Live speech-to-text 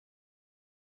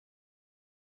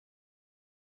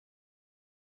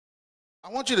I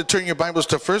want you to turn your Bibles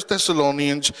to 1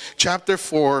 Thessalonians chapter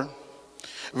 4,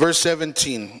 verse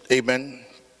 17. Amen.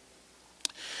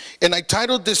 And I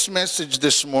titled this message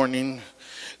this morning,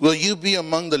 Will You Be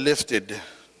Among the Lifted?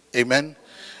 Amen.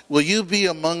 Will you be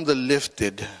among the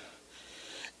lifted?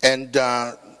 And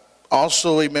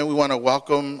also, amen, we want to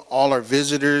welcome all our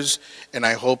visitors, and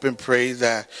I hope and pray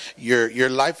that your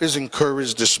life is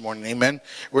encouraged this morning. Amen.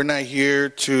 We're not here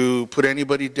to put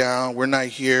anybody down. We're not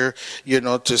here,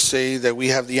 to say that we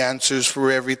have the answers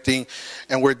for everything.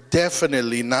 And we're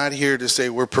definitely not here to say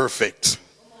we're perfect.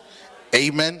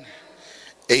 Amen.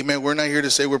 Amen. We're not here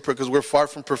to say we're perfect because we're far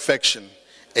from perfection.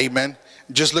 Amen.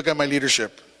 Just look at my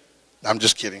leadership. I'm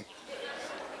just kidding.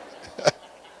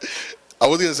 I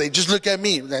was going to say, just look at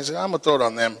me. And I said, I'm going to throw it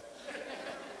on them.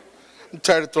 I'm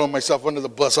tired of throwing myself under the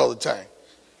bus all the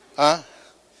time.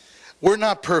 We're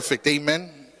not perfect.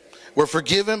 Amen. We're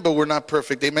forgiven, but we're not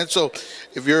perfect. Amen. So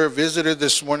if you're a visitor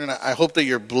this morning, I hope that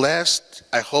you're blessed.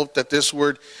 I hope that this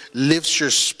word lifts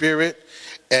your spirit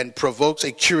and provokes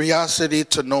a curiosity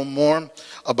to know more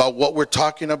about what we're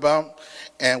talking about,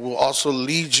 and will also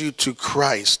lead you to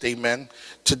Christ. Amen.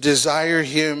 To desire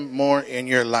him more in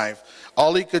your life.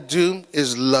 All he could do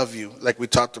is love you, like we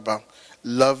talked about.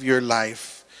 Love your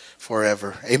life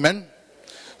forever. Amen?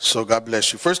 So God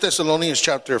bless you. 1 Thessalonians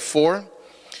chapter 4,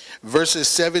 verses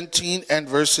 17 and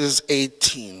verses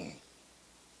 18.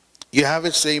 You have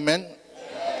it? Say amen.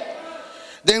 Amen.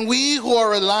 Then we who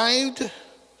are alive,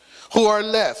 who are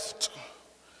left,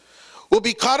 will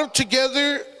be caught up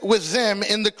together with them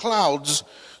in the clouds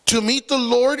to meet the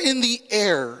Lord in the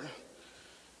air.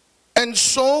 And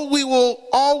so we will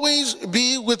always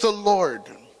be with the Lord.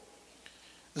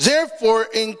 Therefore,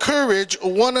 encourage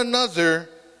one another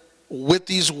with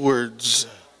these words.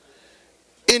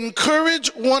 Encourage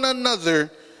one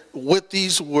another with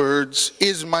these words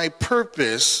is my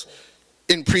purpose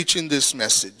in preaching this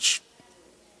message.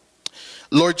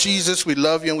 Lord Jesus, we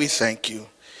love you and we thank you.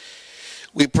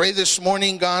 We pray this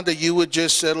morning, God, that you would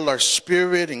just settle our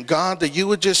spirit, and God, that you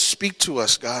would just speak to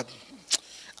us, God.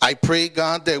 I pray,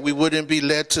 God, that we wouldn't be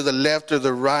led to the left or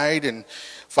the right, and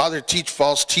Father, teach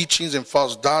false teachings and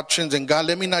false doctrines. And God,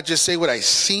 let me not just say what I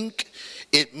think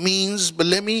it means, but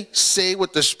let me say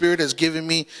what the Spirit has given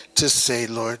me to say,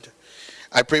 Lord.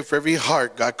 I pray for every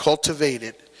heart, God, cultivate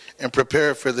it and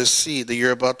prepare it for the seed that you're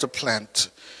about to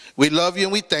plant. We love you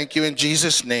and we thank you in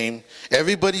Jesus' name.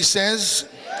 Everybody says,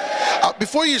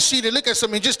 before you're seated, look at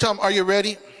somebody, just tell them, are you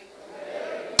ready?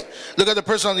 Look at the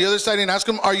person on the other side and ask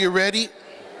them, are you ready?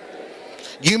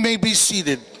 You may be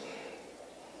seated.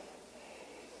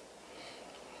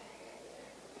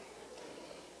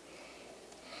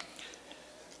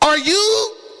 Are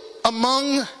you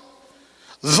among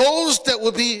those that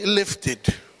will be lifted?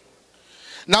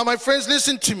 Now, my friends,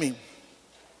 listen to me.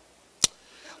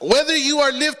 Whether you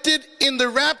are lifted in the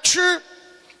rapture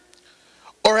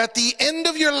or at the end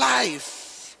of your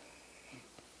life,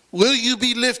 will you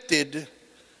be lifted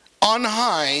on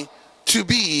high to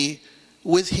be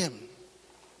with him?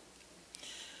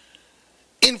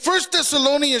 In 1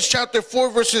 Thessalonians chapter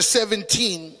 4, verses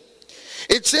 17,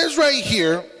 it says right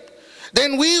here,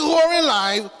 then we who are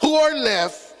alive, who are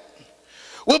left,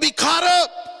 will be caught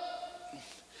up.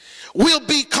 Will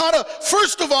be caught up.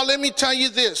 First of all, let me tell you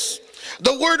this.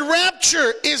 The word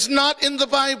rapture is not in the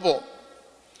Bible.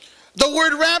 The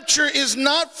word rapture is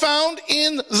not found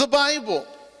in the Bible.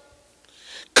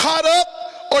 Caught up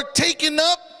or taken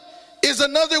up is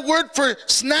another word for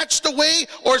snatched away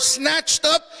or snatched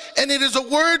up, and it is a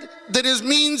word that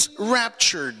means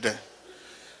raptured.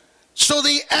 So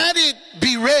they added,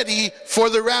 be ready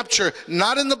for the rapture,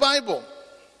 not in the Bible.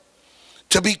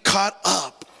 To be caught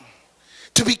up.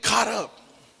 To be caught up.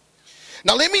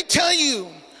 Now let me tell you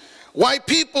why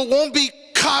people won't be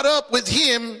caught up with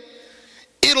him.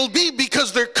 It'll be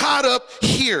because they're caught up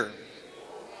here.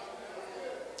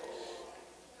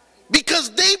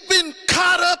 Because they've been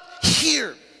caught up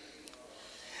here.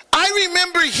 I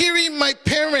remember hearing my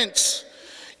parents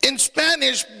in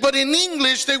Spanish, but in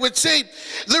English they would say,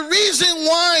 the reason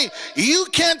why you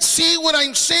can't see what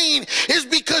I'm saying is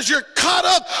because you're caught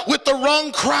up with the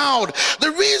wrong crowd. The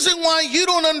reason why you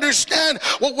don't understand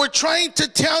what we're trying to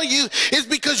tell you is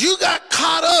because you got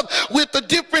caught up with the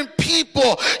different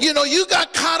people. You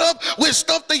got caught up with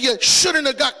stuff that you shouldn't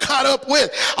have got caught up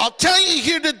with. I'll tell you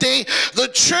here today,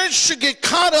 the church should get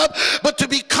caught up, but to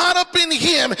be caught up in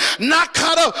him, not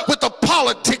caught up with the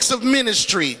politics of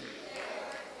ministry.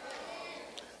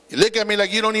 You look at me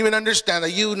like you don't even understand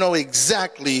that. You know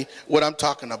exactly what I'm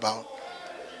talking about.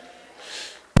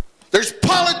 There's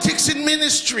politics in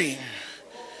ministry.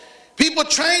 People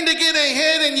trying to get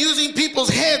ahead and using people's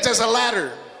heads as a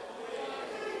ladder.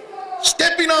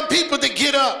 stepping on people to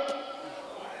get up.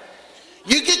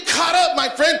 You get caught up, my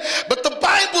friend. But the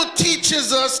Bible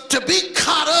teaches us to be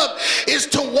caught up is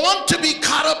to want to be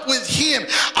caught up with him.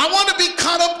 I want to be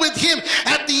caught up with him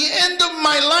at the end of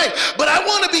my life. But I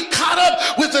want to be caught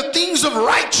up with the things of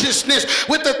righteousness,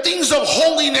 with the things of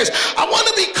holiness. I want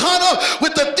to be caught up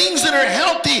with the things that are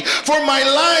healthy for my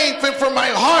life and for my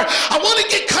heart. I want to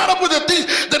get caught up with the things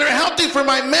that are healthy for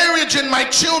my marriage and my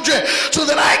children, so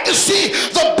that I can see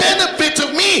the benefits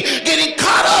of me getting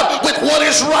caught up with what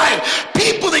is right.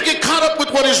 People that get caught up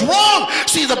with what is wrong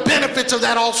see the benefits of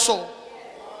that also.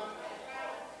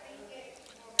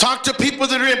 Talk to people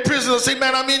that are in prison. They'll say,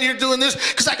 man, I'm in here doing this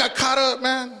because I got caught up,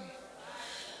 man.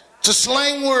 It's a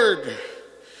slang word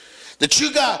that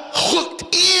you got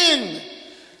hooked in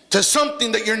to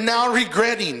something that you're now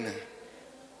regretting.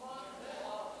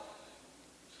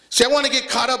 See, I want to get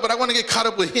caught up, but I want to get caught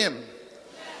up with him.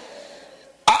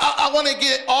 I want to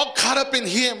get all caught up in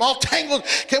him, all tangled.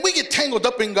 Can we get tangled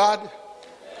up in God?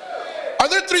 Are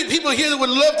there 3 people here that would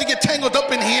love to get tangled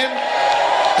up in him?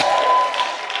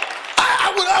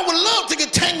 I would love to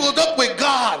get tangled up with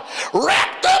God,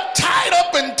 wrapped up, tied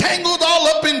up, and tangled all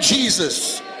up in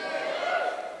Jesus.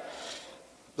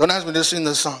 Don't ask me to sing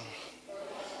this song.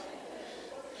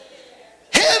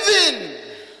 Heaven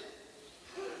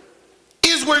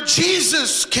is where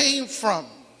Jesus came from.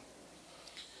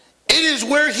 It is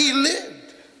where he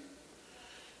lived.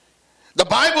 The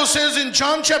Bible says in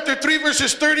John chapter 3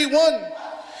 verses 31,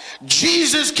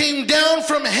 Jesus came down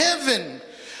from heaven.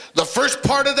 The first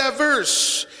part of that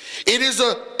verse, it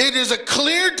is a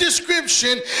clear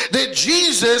description that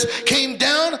Jesus came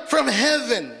down from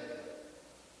heaven.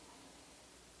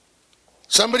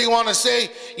 Somebody want to say,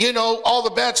 you know, all the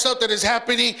bad stuff that is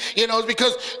happening, you know,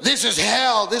 because this is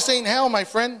hell. This ain't hell, my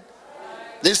friend.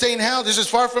 This ain't hell. This is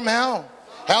far from hell.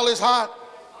 Hell is hot.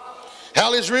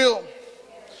 Hell is real.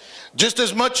 Just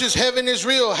as much as heaven is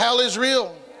real, hell is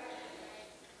real.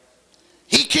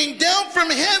 He came down from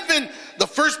heaven. The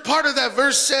first part of that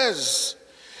verse says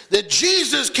that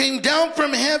Jesus came down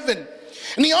from heaven.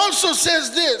 And he also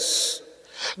says this: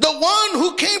 the one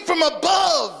who came from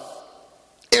above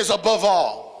is above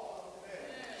all.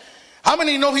 How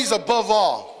many know he's above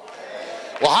all?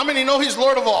 Well, how many know he's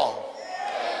Lord of all?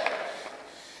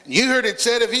 You heard it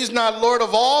said, if he's not Lord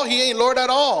of all, he ain't Lord at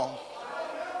all.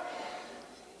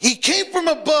 He came from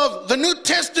above. The New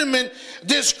Testament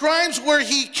describes where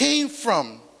he came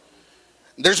from.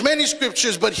 There's many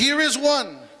scriptures, but here is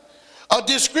one. A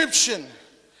description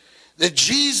that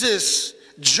Jesus,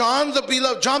 John the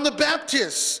Beloved, John the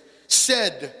Baptist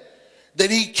said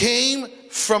that he came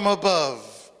from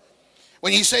above.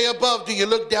 When you say above, do you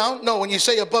look down? No, when you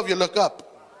say above, you look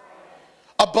up.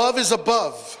 Above is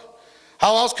above.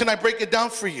 How else can I break it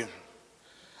down for you?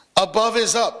 Above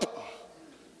is up.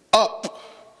 Up.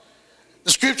 The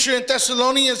scripture in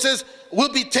Thessalonians says,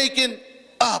 we'll be taken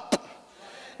up.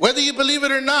 Whether you believe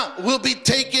it or not, we'll be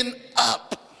taken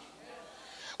up.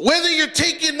 Whether you're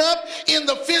taken up in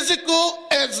the physical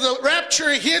as the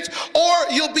rapture hits, or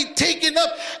you'll be taken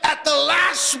up at the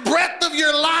last breath of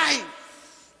your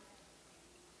life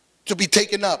to be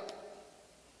taken up.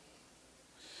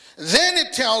 Then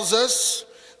it tells us,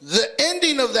 the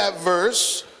ending of that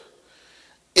verse,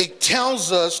 it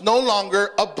tells us no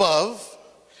longer above,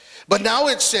 but now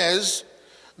it says,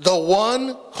 the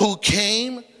one who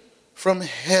came from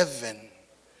heaven.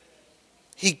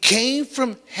 He came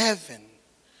from heaven.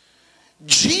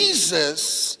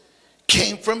 Jesus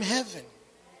came from heaven.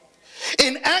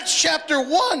 In Acts chapter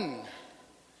 1,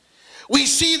 we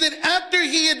see that after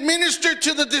he had ministered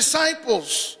to the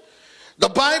disciples, the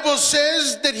Bible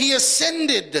says that he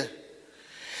ascended,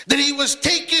 that he was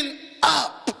taken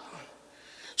up.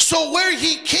 So where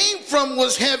he came from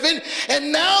was heaven,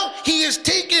 and now he is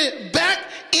taken back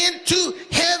into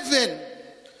heaven.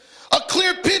 A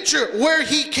clear picture where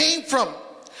he came from.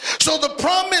 So the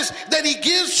promise that he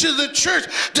gives to the church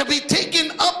to be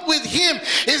taken up with him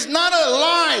is not a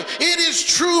lie. It is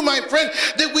true, my friend,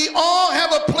 that we all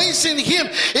have a place in him.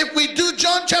 If we do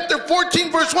John chapter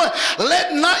 14 verse 1,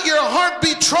 let not your heart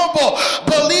be troubled.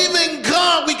 Believe in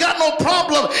God. We got no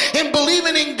problem in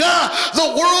believing in God.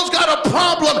 The world's got a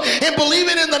problem in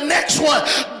believing in the next one.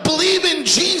 Believe in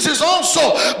Jesus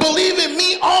also. Believe in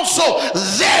me also.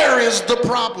 There is the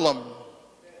problem.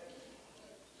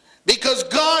 Because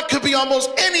God could be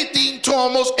almost anything to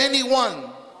almost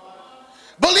anyone.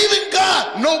 Believe in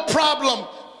God, no problem,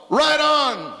 right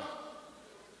on.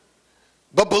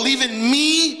 But believe in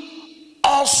me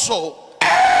also.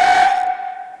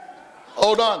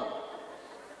 Hold on.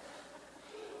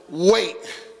 Wait.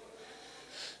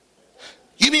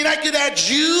 You You mean I could add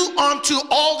you onto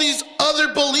all these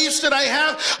other beliefs that I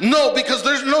have? No, because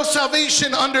there's no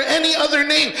salvation under any other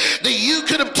name that you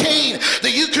could obtain,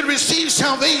 that you could receive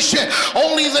salvation.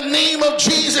 Only the name of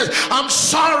Jesus. I'm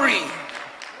sorry.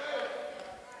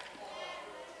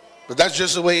 But that's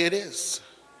just the way it is.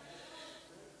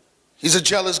 He's a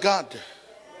jealous God.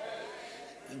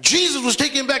 Jesus was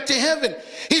taken back to heaven.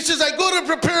 He says, I go to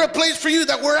prepare a place for you,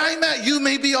 that where I'm at, you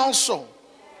may be also.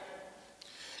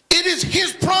 It is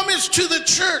his promise to the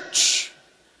church,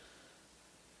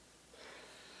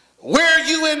 where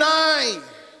you and I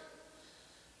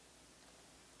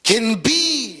can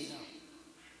be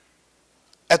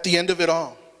at the end of it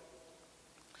all.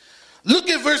 Look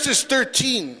at verses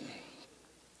 13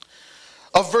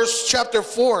 of verse chapter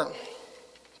 4.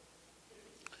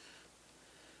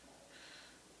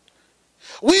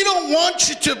 We don't want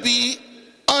you to be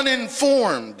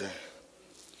uninformed.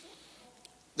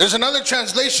 There's another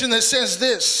translation that says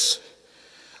this: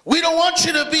 we don't want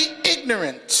you to be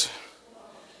ignorant.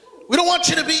 We don't want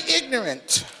you to be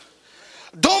ignorant.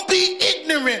 Don't be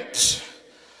ignorant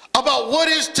about what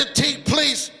is to take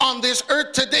place on this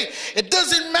earth today. It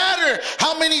doesn't matter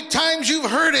how many times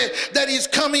you've heard it that he's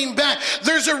coming back.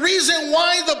 There's a reason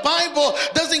why the Bible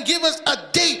doesn't give us a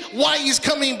date why he's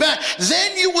coming back.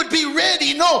 Then you would be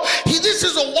ready. No, this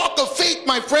is a walk of faith,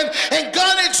 my friend. And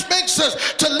God expects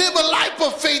us to live a life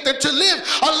of faith, and to live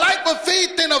a life of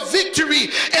faith and a victory,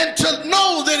 and to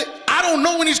know that I don't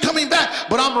know when he's coming back,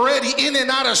 but I'm ready in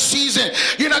and out of season.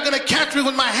 You're not going to catch me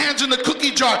with my hands in the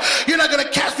cookie jar. You're not going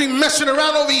to catch me messing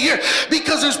around over here,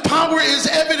 because his power is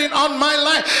evident on my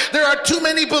life. There are too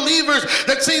many believers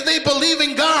that say they believe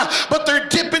in God, but they're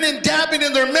dipping and dabbing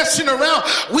and they're messing around.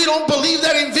 We don't believe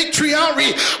that in Victory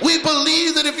Outreach. We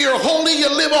believe that if you're holy,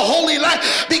 you live a holy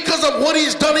life because of what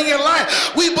he's done in your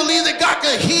life. We believe that God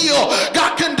can heal,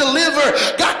 God can deliver,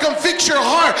 God can fix your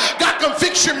heart, God can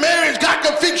fix your marriage, God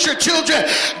can fix your children.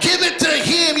 Give it to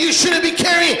him. You shouldn't be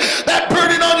carrying that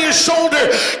burden on your shoulder.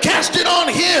 Cast it on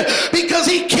him, because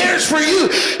he cares for you.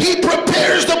 He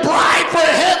prepares the bride for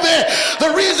heaven.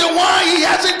 The reason why he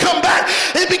hasn't come back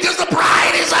is because the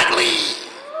bride is ugly.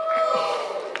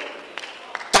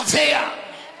 Tafea.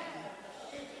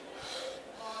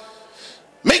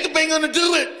 Makeup ain't gonna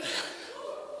do it.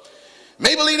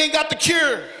 Maybelline ain't got the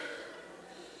cure.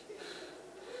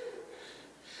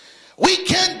 We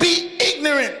can't be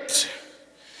ignorant.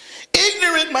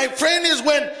 Ignorant, my friend, is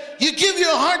when you give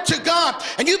your heart to God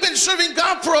and you've been serving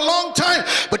God for a long time,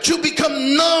 but you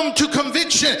become numb to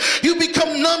conviction. You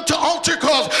become numb to altar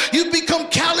calls. You become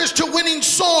callous to winning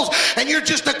souls, and you're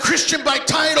just a Christian by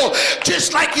title,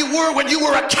 just like you were when you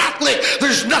were a Catholic.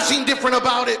 There's nothing different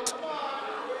about it.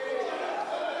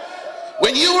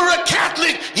 When you were a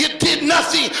Catholic, you did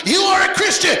nothing. You are a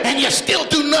Christian and you still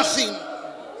do nothing.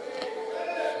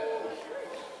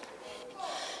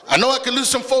 I know I could lose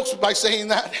some folks by saying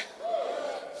that.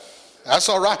 That's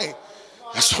all right.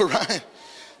 That's all right.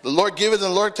 The Lord giveth and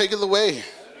the Lord taketh away.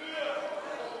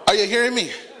 Are you hearing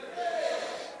me?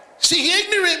 See,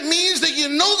 ignorant means that you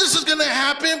know this is going to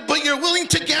happen, but you're willing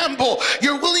to gamble.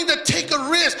 You're willing to take a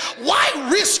risk. Why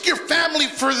risk your family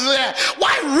for that?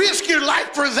 Why risk your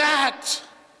life for that?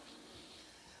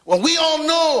 Well, we all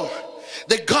know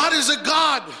that God is a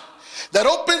God that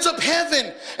opens up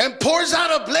heaven and pours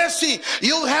out a blessing.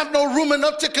 You'll have no room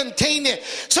enough to contain it.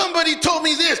 Somebody told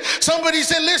me this. Somebody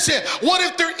said, listen, what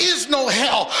if there is no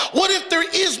hell? What if there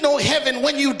is no heaven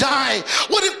when you die?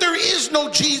 What if there is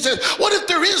no Jesus? What if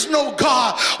there is no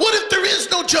God? What if there is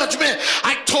no judgment?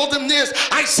 I told him this.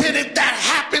 I said, if that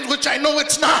happens, which I know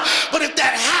it's not, but if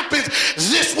that happens,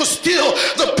 this was still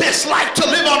the best life to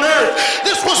live on earth.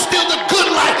 This was still the good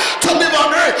life to live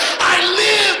on earth. I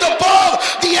lived above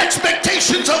the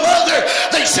expectations of others.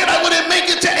 They said I wouldn't make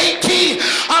it to 18.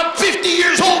 I'm 50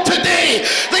 years old today.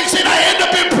 They said I end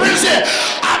up in prison.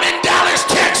 I'm in Dallas,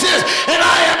 Texas, and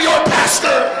I am your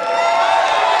pastor.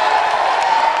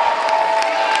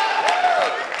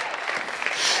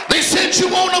 They said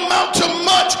you won't amount to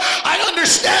much. I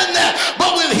understand that,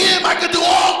 but with him I can do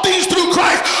all things through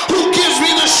Christ who gives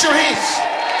me the strength.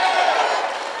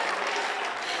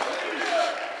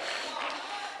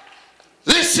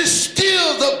 This is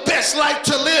still the best life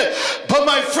to live. But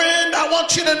my friend, I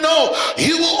want you to know,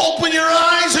 you will open your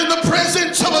eyes in the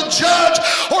presence of a judge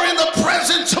or in the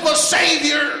presence of a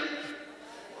Savior.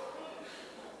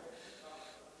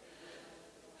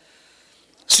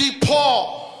 See,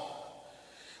 Paul,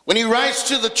 when he writes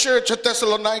to the church at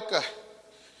Thessalonica,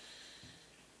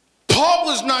 Paul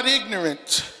was not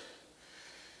ignorant.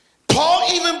 Paul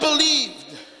even believed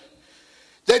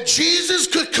that Jesus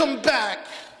could come back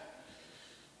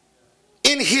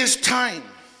in his time.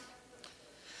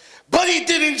 But he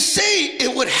didn't say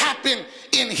it would happen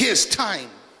in his time.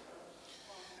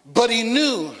 But he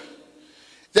knew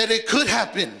that it could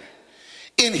happen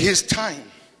in his time.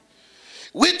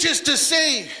 Which is to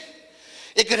say,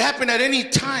 it could happen at any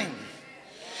time.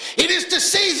 It is to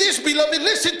say this, beloved,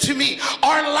 listen to me.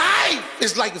 Our life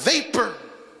is like vapor.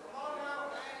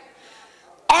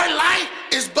 Our life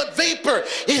is but vapor.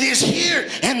 It is here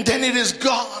and then it is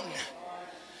gone.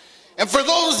 And for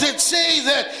those that say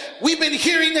that we've been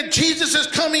hearing that Jesus is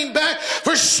coming back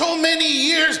for so many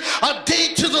years, a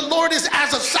day to the Lord is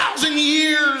as 1,000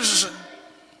 years.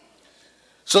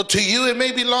 So to you it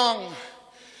may be long,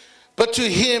 but to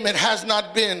him it has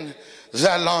not been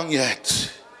that long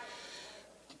yet.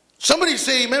 Somebody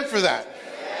say amen for that.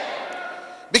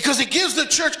 Because it gives the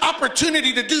church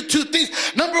opportunity to do two things.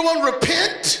 Number one,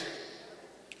 repent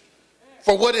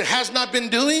for what it has not been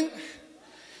doing.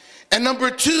 And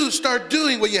number two, start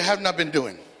doing what you have not been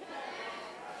doing.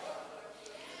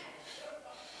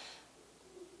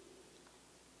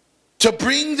 To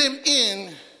bring them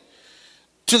in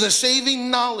to the saving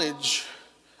knowledge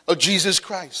of Jesus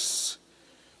Christ.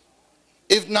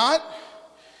 If not,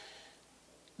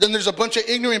 then there's a bunch of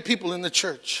ignorant people in the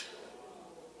church.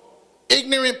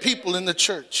 Ignorant people in the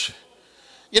church.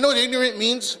 You know what ignorant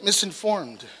means?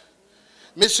 Misinformed.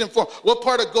 Misinformed. What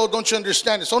part of go don't you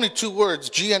understand? It's only two words,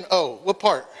 G and O. What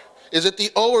part? Is it the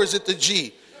O or is it the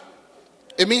G?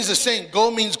 It means the same.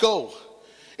 Go means go.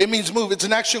 It means move. It's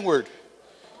an action word.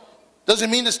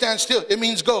 Doesn't mean to stand still. It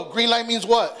means go. Green light means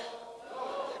what?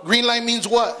 Green light means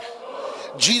what?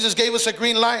 Jesus gave us a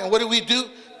green light, and what do we do?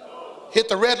 Hit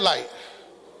the red light.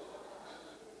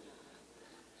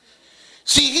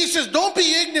 See, he says, don't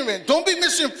be ignorant. Don't be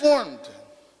misinformed.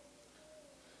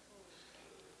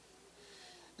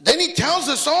 Then he tells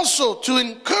us also to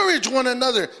encourage one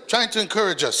another, trying to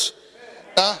encourage us.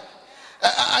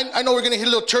 I know we're going to hit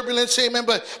a little turbulence, amen,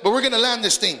 but we're going to land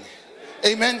this thing.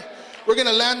 Amen. We're going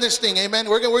to land this thing, amen.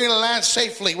 We're going to land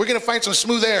safely. We're going to find some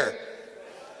smooth air.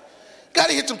 Got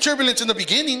to hit some turbulence in the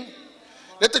beginning.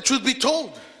 Let the truth be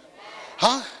told.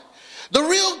 The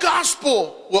real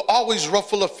gospel will always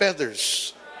ruffle a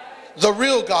feathers. The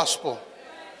real gospel.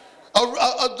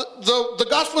 The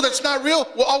gospel that's not real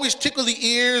will always tickle the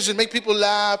ears and make people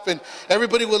laugh, and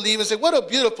everybody will leave and say, what a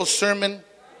beautiful sermon.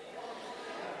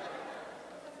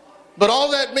 But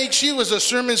all that makes you is a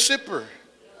sermon sipper.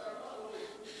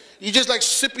 You just like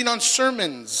sipping on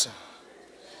sermons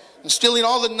and stealing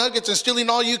all the nuggets and stealing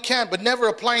all you can, but never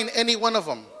applying any one of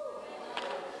them.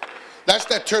 That's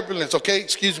that turbulence, okay?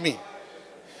 Excuse me.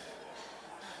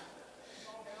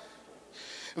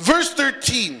 Verse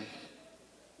 13.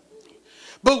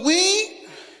 But we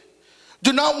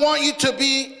do not want you to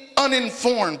be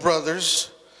uninformed,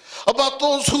 brothers, about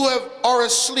those who are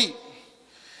asleep,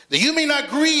 that you may not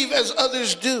grieve as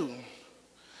others do,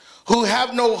 who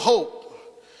have no hope.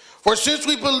 For since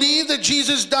we believe that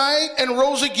Jesus died and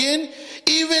rose again,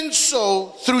 even so,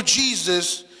 through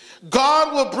Jesus,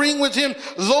 God will bring with him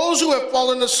those who have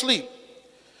fallen asleep.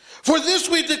 For this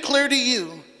we declare to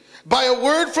you, by a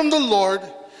word from the Lord,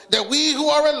 that we who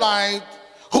are alive,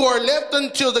 who are left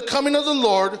until the coming of the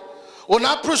Lord, will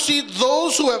not precede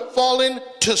those who have fallen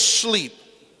to sleep.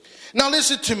 Now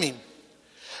listen to me.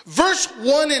 Verse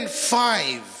 1 and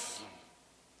 5.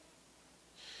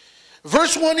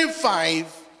 Verse 1 and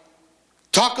 5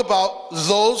 talk about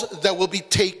those that will be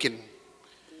taken.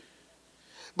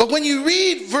 But when you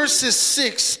read verses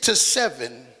 6 to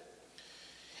 7,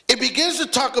 it begins to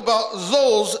talk about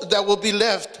those that will be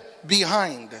left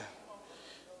behind.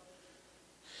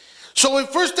 So in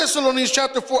 1 Thessalonians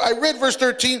chapter 4, I read verse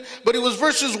 13, but it was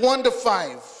verses 1 to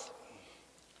 5.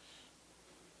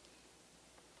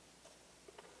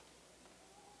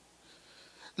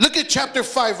 Look at chapter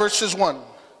 5, verses 1.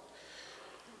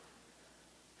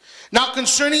 Now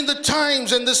concerning the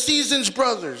times and the seasons,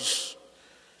 brothers,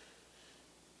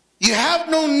 you have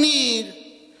no need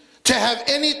to have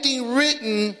anything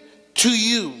written to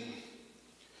you.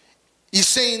 He's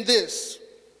saying this.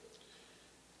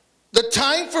 The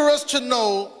time for us to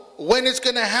know when it's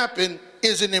going to happen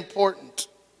isn't important.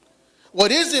 What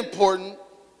is important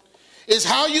is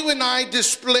how you and I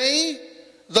display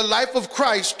the life of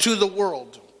Christ to the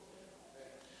world.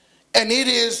 And it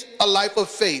is a life of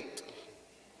faith.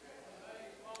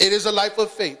 It is a life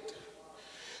of faith.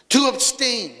 To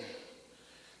abstain.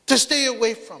 To stay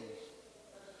away from.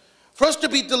 For us to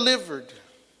be delivered.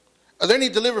 Are there any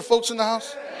delivered folks in the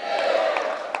house?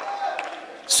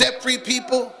 Set free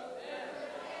people?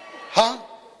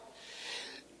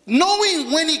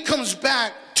 Knowing when he comes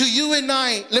back to you and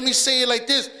I, let me say it like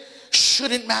this,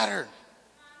 shouldn't matter.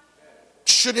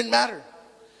 Shouldn't matter.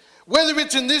 Whether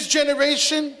it's in this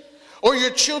generation or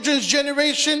your children's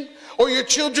generation, or your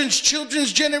children's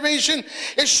children's generation.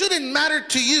 It shouldn't matter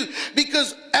to you,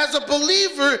 because as a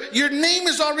believer, your name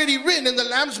is already written in the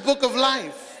Lamb's book of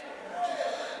life.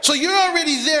 So you're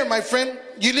already there, my friend.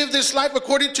 You live this life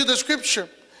according to the scripture.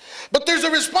 But there's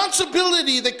a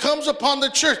responsibility that comes upon the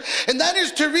church, and that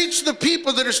is to reach the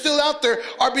people that are still out there,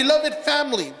 our beloved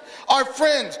family, our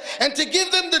friends, and to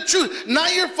give them the truth,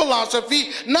 not your philosophy,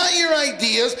 not your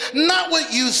ideas, not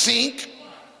what you think.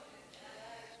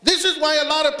 This is why a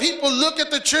lot of people look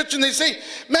at the church and they say,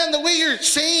 man, the way you're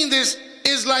saying this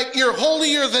is like you're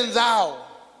holier than thou.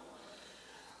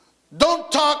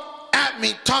 Don't talk at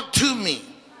me, talk to me.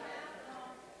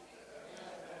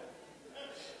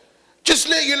 Just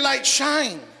let your light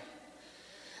shine.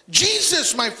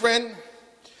 Jesus, my friend,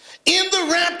 in the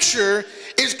rapture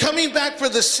is coming back for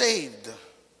the saved.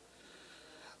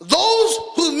 Those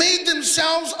who made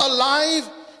themselves alive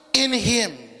in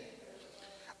him.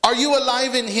 Are you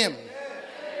alive in him?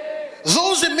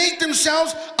 Those that make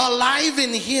themselves alive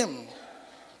in him.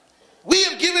 We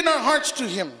have given our hearts to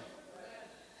him,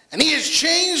 and he has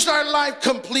changed our life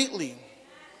completely.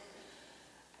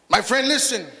 My friend,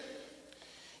 listen.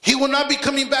 He will not be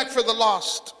coming back for the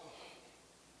lost.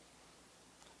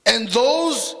 And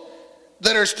those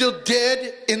that are still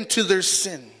dead into their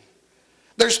sin.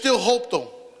 There's still hope,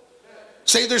 though.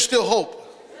 Say there's still hope.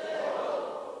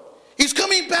 He's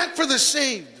coming back for the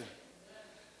saved.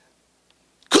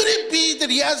 Could it be that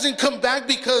he hasn't come back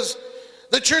because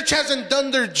the church hasn't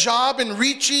done their job in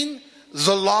reaching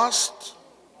the lost?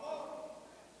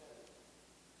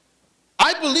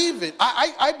 I believe it.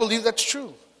 I believe that's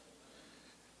true.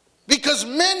 Because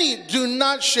many do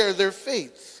not share their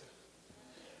faith.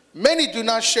 Many do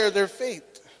not share their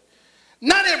faith.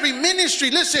 Not every ministry.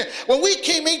 Listen, when we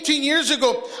came 18 years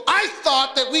ago, I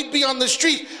thought that we'd be on the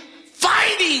street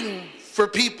fighting for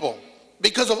people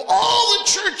because of all the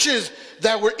churches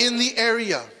that were in the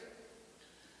area.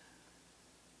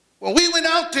 When we went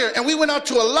out there, and we went out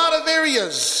to a lot of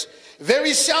areas,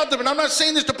 very seldom, and I'm not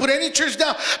saying this to put any church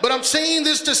down, but I'm saying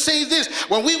this to say this.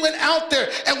 When we went out there,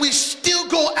 and we still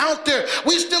go out there,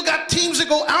 we still got teams that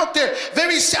go out there,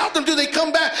 very seldom do they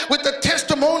come back with the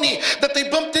testimony that they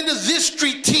bumped into this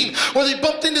street team, or they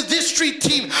bumped into this street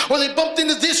team, or they bumped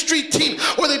into this street team,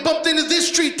 or they bumped into this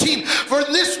street team for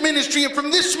this ministry, and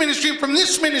from this ministry, and from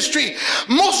this ministry.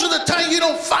 Most of the time you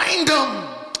don't find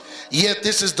them. Yet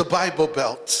this is the Bible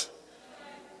Belt.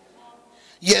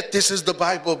 Yet this is the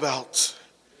Bible Belt.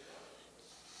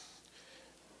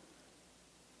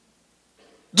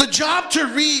 The job to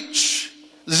reach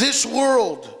this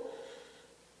world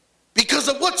because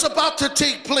of what's about to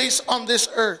take place on this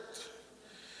earth.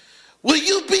 Will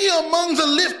you be among the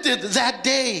lifted that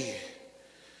day?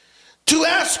 To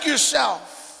ask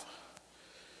yourself,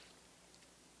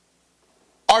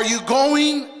 are you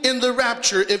going in the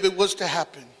rapture if it was to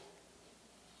happen?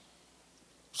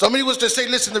 Somebody was to say,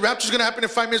 listen, the rapture is going to happen in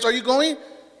 5 minutes. Are you going?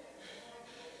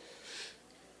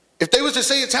 If they was to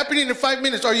say it's happening in 5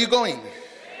 minutes, are you going?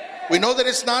 We know that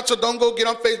it's not, so don't go get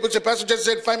on Facebook. Say, Pastor just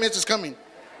said 5 minutes is coming.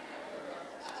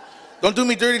 Don't do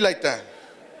me dirty like that.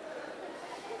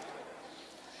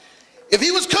 If he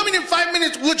was coming in 5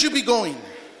 minutes, would you be going?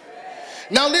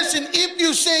 Now listen, if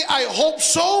you say, I hope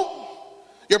so,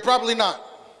 you're probably not.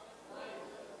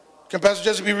 Can Pastor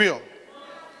Jesse be real?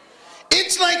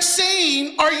 It's like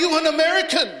saying, are you an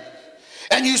American?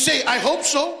 And you say, I hope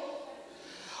so.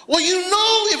 Well, you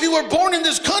know if you were born in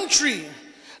this country,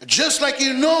 just like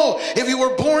you know if you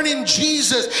were born in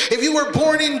Jesus. If you were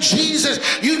born in Jesus,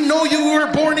 you know you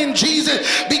were born in Jesus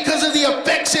because of the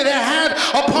effects it had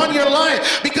upon your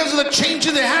life, because of the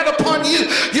changes it had upon you.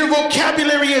 Your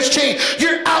vocabulary has changed.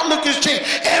 Your outlook has changed.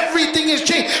 Everything has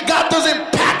changed. God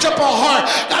doesn't patch up a heart.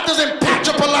 God doesn't patch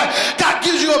up a life. God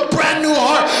gives you a brand new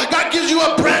heart. God gives you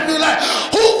a brand new life.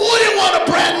 Who wouldn't want a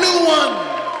brand new one?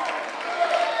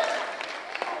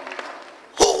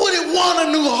 Who wouldn't want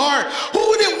a new heart? Who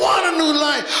wouldn't want a new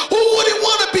life? Who wouldn't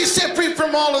want to be set free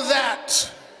from all of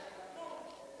that?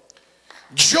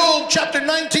 Job chapter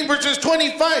 19 verses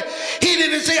 25. He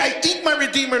didn't say, I think my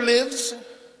Redeemer lives.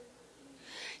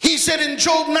 He said in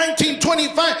Job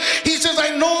 19:25, he says,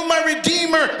 I know my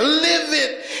Redeemer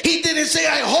liveth. He didn't say,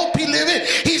 I hope he liveth.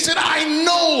 He said, I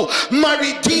know my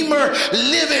Redeemer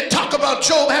liveth. Talk about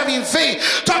Job having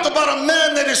faith. Talk about a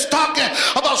man that is talking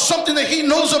about something that he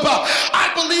knows about. I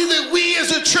believe that we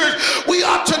as a church, we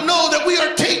ought to know that we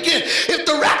are taken if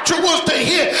the rapture was to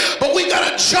hit. But we got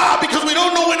a job because we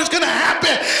don't know when it's going to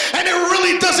happen. And it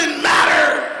really doesn't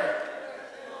matter.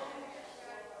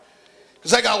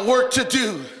 Because I got work to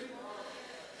do.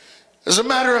 As a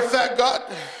matter of fact, God,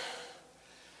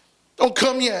 don't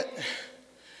come yet.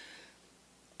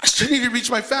 I still need to reach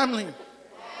my family.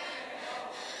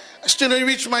 I still need to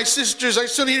reach my sisters. I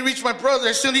still need to reach my brother.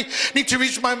 I still need to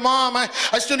reach my mom. I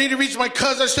still need to reach my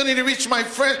cousin. I still need to reach my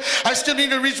friends. I still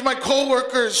need to reach my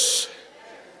co-workers.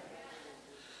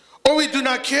 Or we do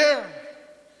not care.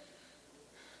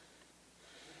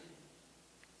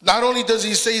 Not only does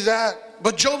he say that,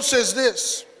 but Job says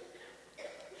this.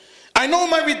 I know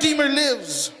my Redeemer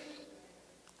lives,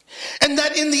 and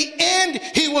that in the end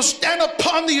he will stand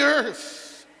upon the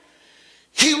earth.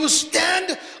 He will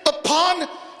stand upon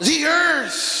the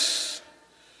earth.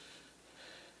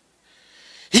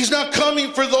 He's not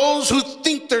coming for those who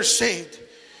think they're saved.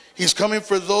 He's coming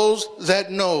for those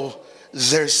that know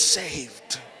they're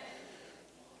saved.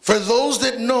 For those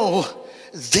that know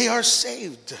they are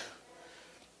saved.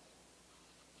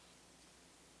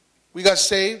 We got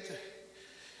saved.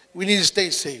 We need to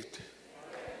stay saved.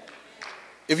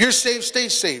 If you're saved, stay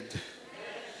saved.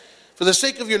 For the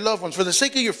sake of your loved ones, for the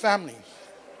sake of your family.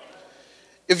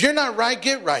 If you're not right,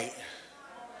 get right.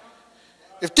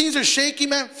 If things are shaky,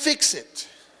 man, fix it.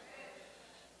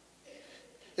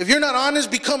 If you're not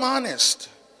honest, become honest.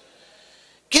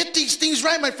 Get these things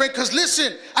right, my friend, because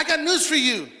listen, I got news for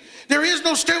you. There is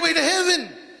no stairway to heaven.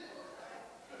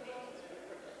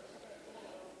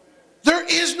 There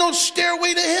is no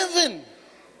stairway to heaven.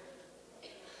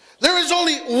 There is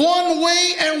only one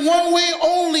way and one way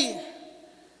only.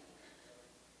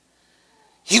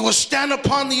 He will stand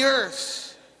upon the earth.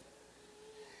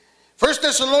 1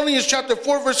 Thessalonians chapter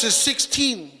 4 verses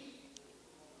 16.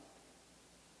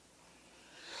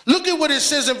 Look at what it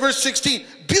says in verse 16.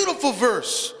 Beautiful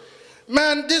verse.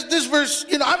 Man, this verse,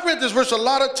 I've read this verse a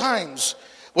lot of times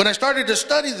when I started to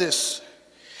study this.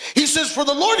 He says, for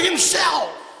the Lord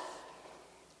himself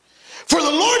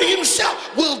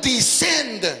will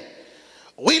descend.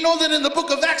 We know that in the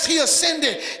book of Acts he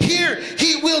ascended. Here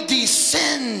he will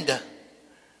descend.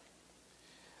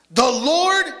 The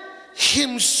Lord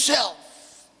himself.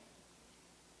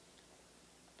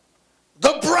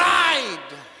 The bride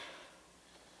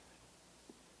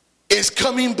is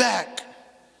coming back.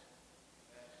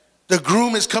 The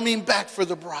groom is coming back for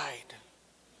the bride.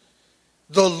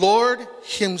 The Lord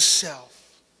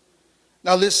himself.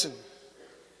 Now listen.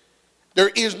 There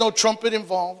is no trumpet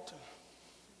involved.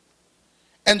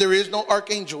 And there is no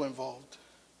archangel involved.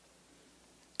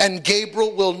 And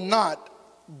Gabriel will not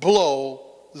blow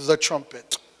the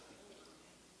trumpet.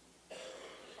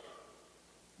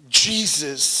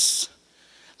 Jesus,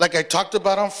 like I talked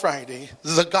about on Friday,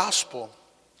 the gospel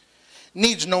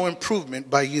needs no improvement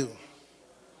by you.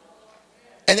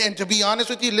 And to be honest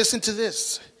with you, listen to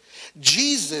this.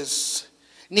 Jesus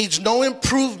needs no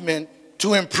improvement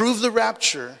to improve the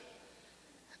rapture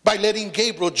by letting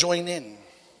Gabriel join in.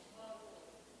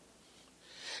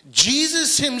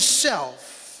 Jesus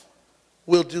himself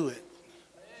will do it.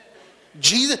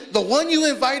 Jesus, the one you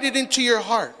invited into your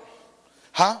heart.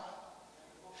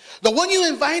 The one you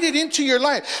invited into your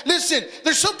life. Listen,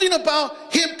 there's something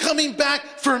about him coming back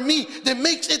for me that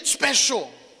makes it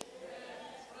special.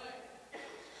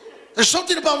 There's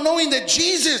something about knowing that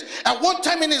Jesus, at one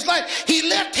time in his life, he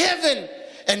left heaven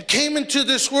and came into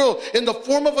this world in the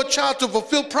form of a child to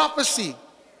fulfill prophecy.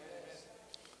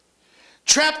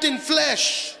 Trapped in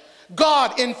flesh,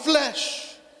 God in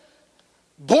flesh,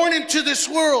 born into this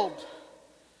world,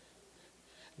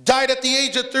 died at the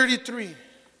age of 33.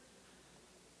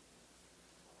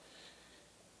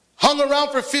 Hung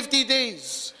around for 50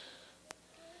 days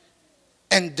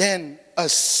and then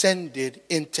ascended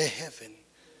into heaven.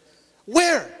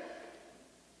 Where?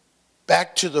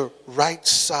 Back to the right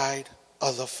side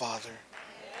of the Father.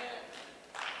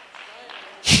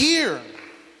 Here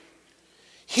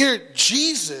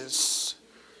Jesus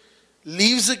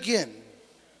leaves again.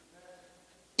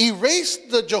 Erase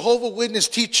the Jehovah's Witness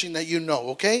teaching that you know,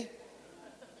 okay?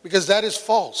 Because that is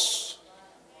false.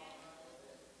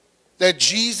 That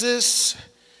Jesus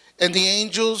and the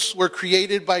angels were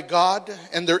created by God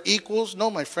and they're equals. No,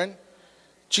 my friend.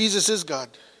 Jesus is God.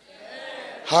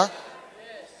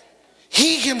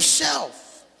 He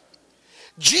himself,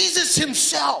 Jesus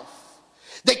himself,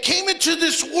 that came into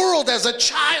this world as a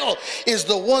child, is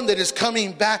the one that is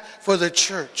coming back for the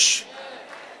church.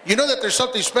 You know that there's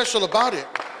something special about it.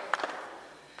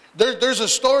 There's a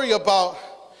story about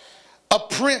a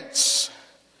prince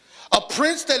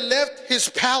that left his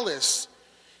palace,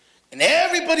 and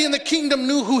everybody in the kingdom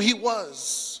knew who he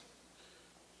was.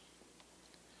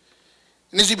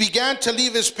 And as he began to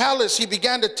leave his palace, he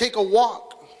began to take a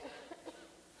walk.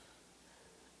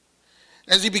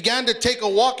 As he began to take a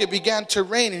walk, it began to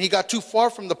rain, and he got too far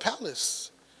from the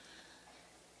palace.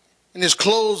 And his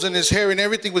clothes and his hair and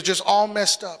everything was just all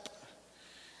messed up.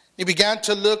 He began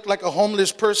to look like a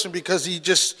homeless person because he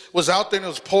just was out there and it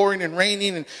was pouring and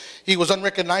raining and he was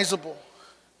unrecognizable.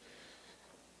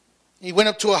 He went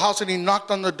up to a house and he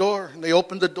knocked on the door and they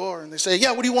opened the door and they said,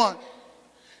 yeah, what do you want?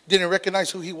 Didn't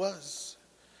recognize who he was.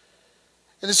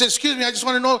 And they said, excuse me, I just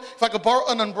want to know if I could borrow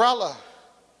an umbrella.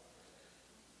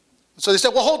 So they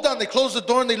said, well, hold on. They closed the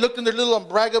door and they looked in their little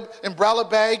umbrella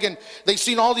bag and they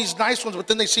seen all these nice ones, but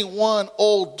then they seen one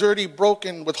old, dirty,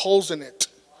 broken with holes in it.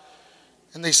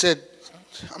 And they said,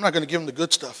 I'm not going to give him the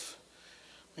good stuff.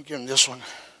 I'm going to give him this one.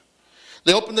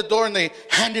 They opened the door and they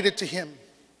handed it to him.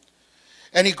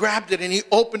 And he grabbed it and he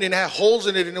opened it and had holes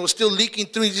in it and it was still leaking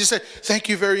through. He just said, thank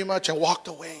you very much, and walked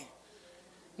away.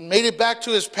 And made it back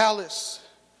to his palace.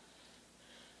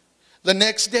 The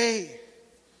next day,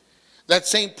 that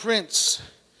same prince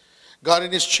got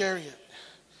in his chariot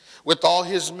with all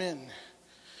his men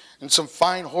and some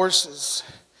fine horses,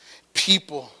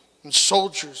 people and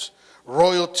soldiers,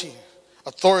 royalty,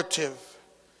 authoritative,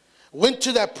 went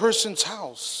to that person's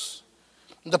house.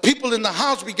 And the people in the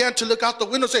house began to look out the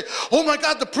window and say, oh my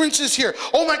God, the prince is here.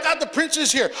 Oh my God, the prince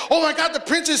is here. Oh my God, the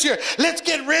prince is here. Let's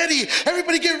get ready.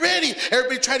 Everybody get ready.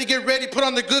 Everybody tried to get ready, put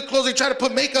on their good clothes. They tried to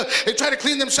put makeup. They tried to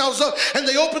clean themselves up. And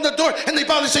they opened the door and they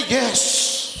bow and say,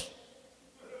 yes,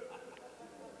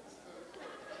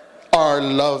 our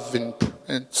loving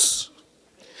prince.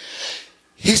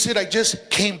 He said, I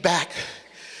just came back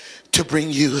to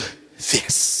bring you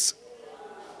this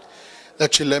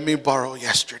that you let me borrow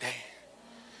yesterday.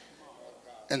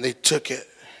 And they took it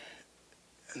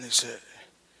and they said,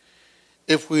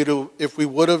 if we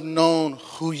would have known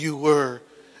who you were,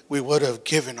 we would have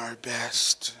given our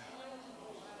best.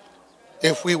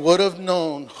 If we would have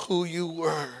known who you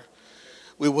were,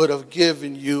 we would have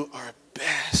given you our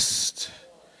best.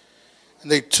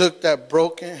 And they took that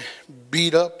broken,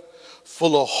 beat up,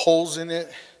 full of holes in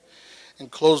it, and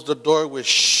closed the door with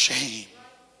shame.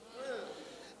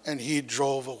 And he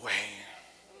drove away.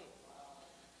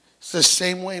 It's the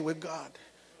same way with God.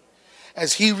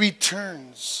 As he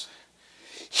returns,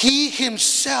 he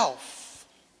himself,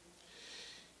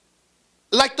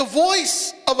 like the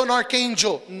voice of an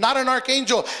archangel, not an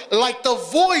archangel, like the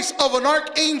voice of an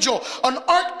archangel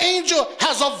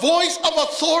has a voice of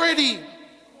authority.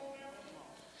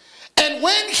 And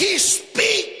when he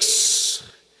speaks,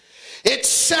 it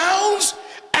sounds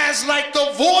as like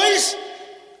the voice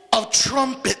of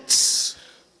trumpets.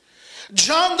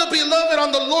 John the Beloved,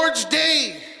 on the Lord's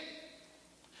day,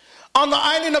 on the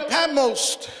island of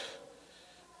Patmos,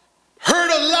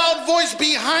 heard a loud voice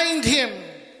behind him.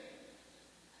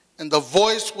 And the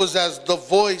voice was as the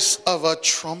voice of a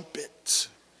trumpet.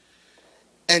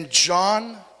 And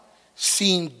John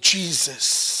seen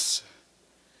Jesus.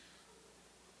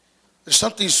 There's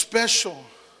something special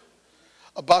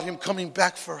about him coming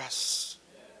back for us.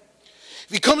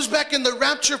 If he comes back in the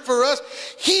rapture for us,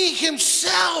 he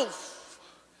himself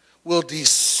will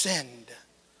descend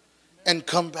and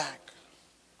come back.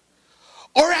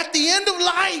 Or at the end of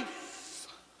life,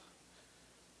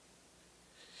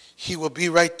 he will be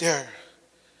right there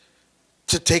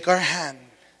to take our hand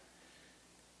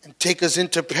and take us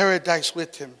into paradise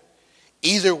with him.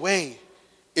 Either way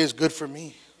is good for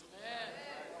me.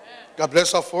 God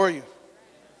bless all for you.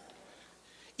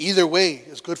 Either way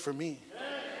is good for me.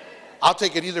 I'll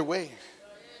take it either way.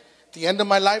 At the end of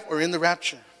my life or in the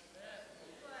rapture.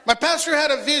 My pastor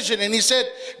had a vision and he said,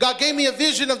 God gave me a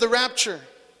vision of the rapture.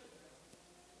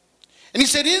 And he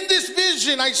said, in this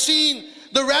vision, I seen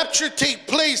the rapture take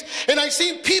place. And I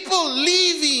seen people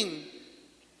leaving.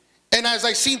 And as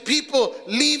I seen people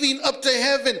leaving up to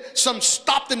heaven, some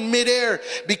stopped in midair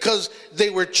because they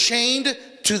were chained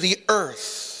to the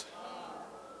earth.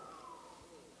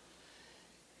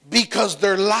 Because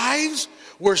their lives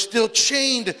were still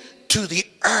chained to the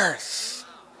earth.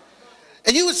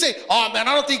 And you would say, oh man,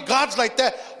 I don't think God's like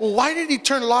that. Well, why did he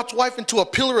turn Lot's wife into a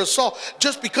pillar of salt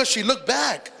just because she looked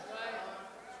back?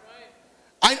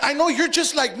 I know you're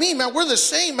just like me, man. We're the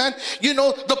same, man. You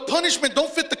know, the punishment don't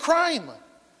fit the crime.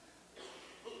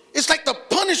 It's like the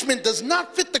punishment does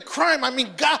not fit the crime. I mean,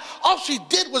 God, all she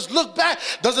did was look back.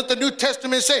 Doesn't the New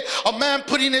Testament say a man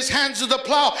putting his hands to the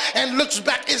plow and looks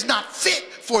back is not fit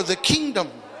for the kingdom?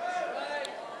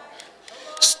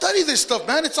 Study this stuff,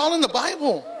 man. It's all in the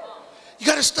Bible. You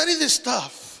got to study this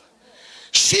stuff.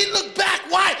 She looked back.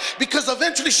 Why? Because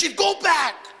eventually she'd go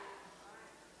back.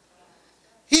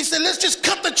 He said, let's just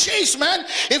cut the chase, man.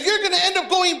 If you're going to end up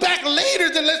going back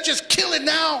later, then let's just kill it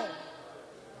now.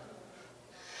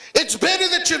 It's better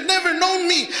that you've never known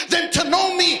me than to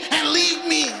know me and leave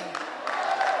me.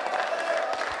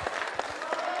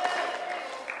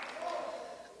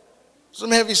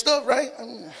 Some heavy stuff, right? I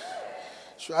mean,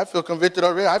 So I feel convicted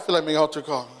already. I feel like making altar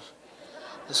call.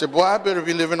 I said, boy, I better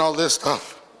be living all this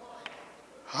stuff.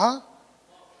 Huh?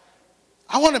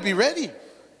 I want to be ready.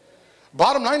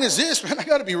 Bottom line is this, man, I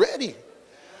got to be ready.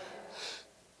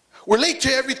 We're late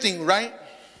to everything, right?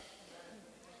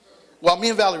 Well, me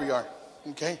and Valerie are,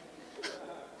 okay?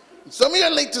 Some of you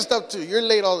are late to stuff too. You're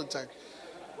late all the time,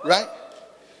 right?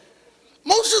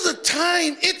 Most of the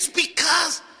time, it's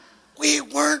because we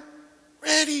weren't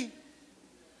ready.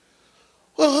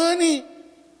 Well, honey,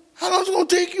 how long is it going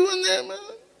to take you in there, man?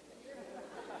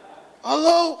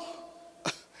 Hello?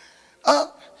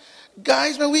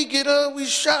 Guys, man, we get up, we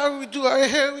shower, we do our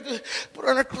hair, we put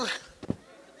on our clothes.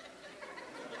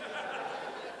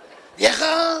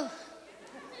 Vieja,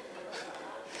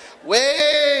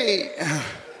 wait.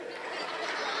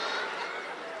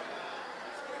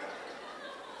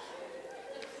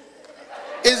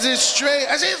 Is it straight?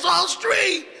 I say it's all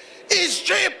straight. It's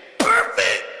straight,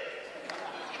 perfect.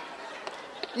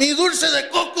 Mi dulce de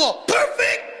coco,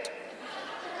 perfect.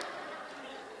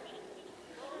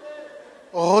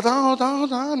 Hold on. Come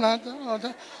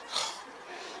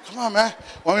on, man.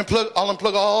 I'll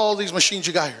unplug all these machines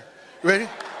you got here. You ready?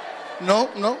 No.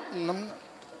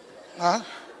 Huh?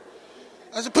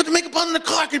 I said, put the makeup on in the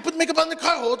car. Can you put the makeup on in the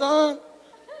car? Hold on.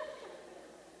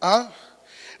 Huh?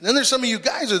 And then there's some of you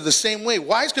guys who are the same way.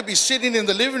 Wives could be sitting in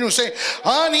the living room saying,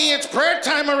 honey, it's prayer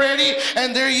time already.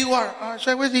 And there you are.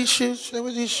 Should I wear these shoes? Does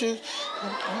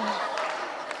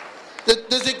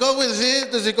it go with this?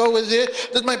 Does it go with this?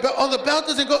 Does my belt? Oh, the belt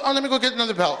doesn't go. Oh, let me go get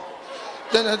another belt.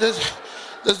 Then does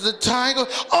the tie go?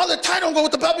 Oh, the tie don't go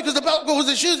with the belt because the belt goes with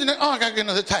the shoes. And then, I got to get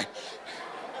another tie.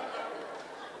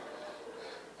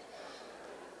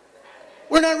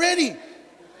 We're not ready.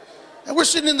 And we're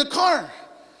sitting in the car.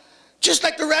 Just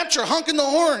like the rapture, honking the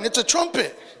horn. It's a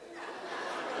trumpet.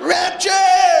 Rapture!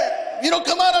 You don't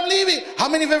come out, I'm leaving. How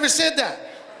many have ever said that?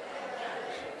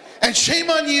 And shame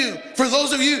on you for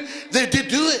those of you that did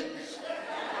do it.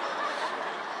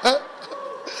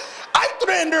 I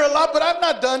threatened her a lot, but I've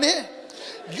not done it.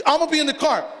 I'm going to be in the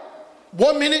car.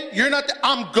 1 minute, you're not there.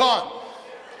 I'm gone.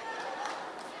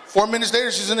 4 minutes later,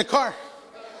 she's in the car.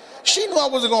 She knew I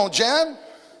wasn't going to jam.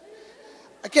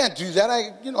 I can't do that.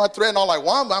 I threaten all I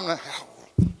want, but I'm like,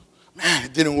 oh, man,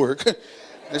 it didn't work.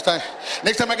 Next time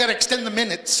I got to extend the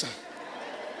minutes.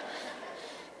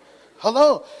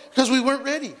 Hello? Because we weren't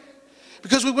ready.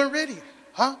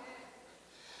 Huh?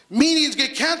 Meetings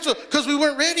get canceled because we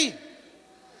weren't ready.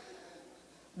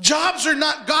 Jobs are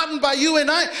not gotten by you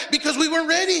and I because we weren't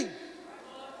ready.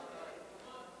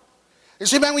 You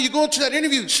say, man, when you go into that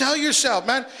interview, sell yourself,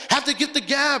 man. Have to get the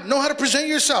gab. Know how to present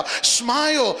yourself.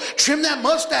 Smile. Trim that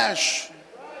mustache.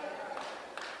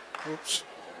 Oops.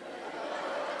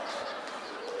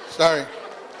 Sorry.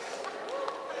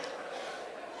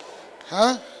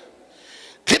 Huh?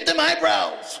 Clip them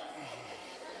eyebrows.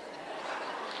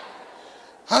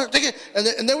 Huh? Take it.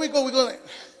 And then we go like,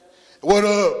 what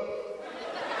up?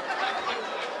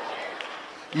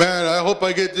 Man, I hope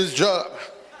I get this job.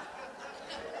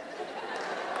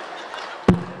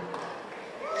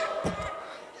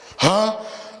 Huh?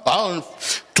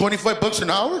 25 bucks an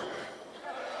hour?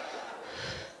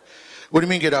 What do you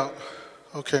mean get out?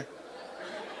 Okay.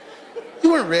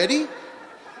 You weren't ready?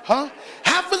 Huh?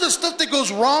 Half of the stuff that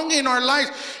goes wrong in our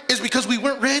lives is because we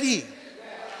weren't ready.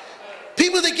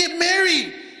 People that get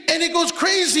married and it goes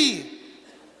crazy.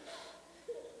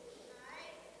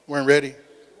 Weren't ready.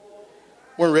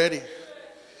 Weren't ready.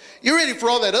 You're ready for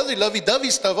all that other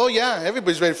lovey-dovey stuff. Oh yeah,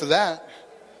 everybody's ready for that.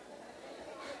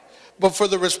 But for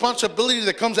the responsibility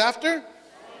that comes after?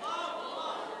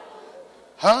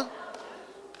 Huh?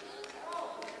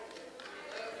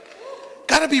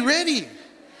 Gotta be ready.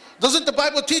 Doesn't the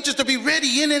Bible teach us to be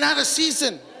ready in and out of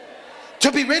season?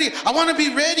 To be ready. I want to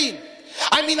be ready.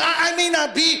 I mean, I may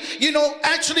not be,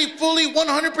 actually fully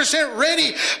 100%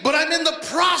 ready, but I'm in the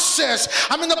process.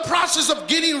 I'm in the process of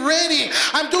getting ready.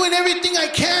 I'm doing everything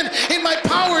I can in my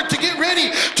power to get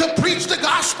ready to preach the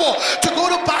gospel, to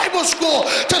go to Bible school,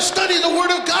 to study the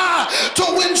Word of God, to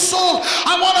win souls.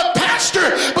 I want a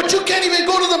pastor, but you can't even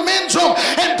go to the men's home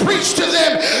and preach to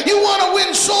them. You want to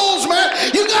win souls, man?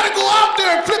 You got to go out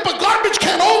there and flip a garbage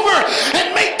can over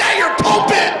and make that your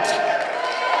pulpit.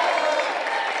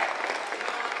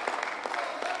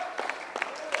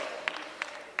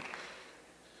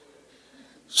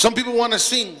 Some people want to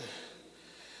sing,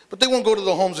 but they won't go to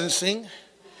the homes and sing.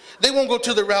 They won't go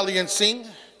to the rally and sing.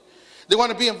 They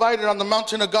want to be invited on the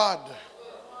mountain of God.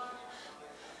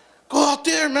 Go out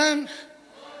there, man.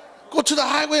 Go to the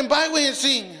highway and byway and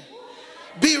sing.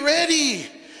 Be ready.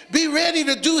 Be ready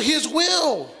to do His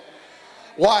will.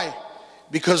 Why?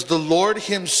 Because the Lord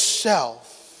Himself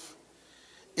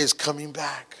is coming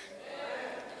back.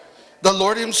 The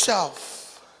Lord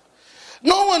himself.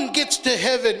 No one gets to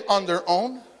heaven on their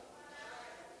own.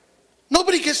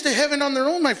 Nobody gets to heaven on their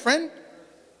own, my friend.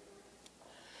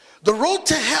 The road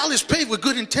to hell is paved with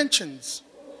good intentions.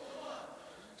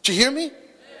 Did you hear me?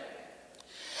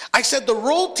 I said the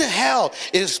road to hell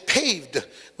is paved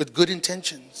with good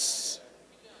intentions.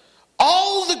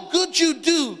 All the good you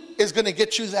do is going to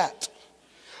get you that.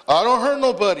 I don't hurt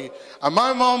nobody. I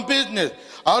mind my own business.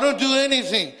 I don't do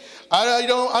anything. I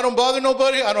don't bother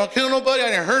nobody. I don't kill nobody. I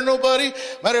didn't hurt nobody.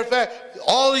 Matter of fact,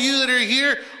 all of you that are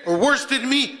here are worse than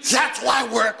me. That's why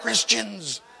we're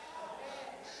Christians.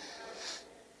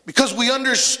 Because we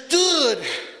understood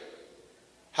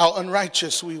how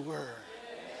unrighteous we were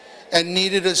and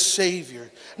needed a Savior.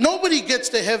 Nobody gets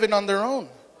to heaven on their own.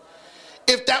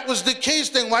 If that was the case,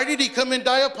 then why did he come and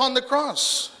die upon the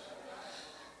cross?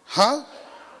 Huh?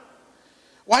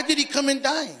 Why did he come and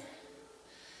die?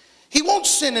 He won't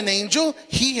send an angel.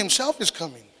 He himself is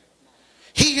coming.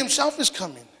 He himself is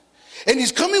coming. And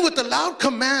he's coming with a loud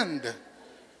command.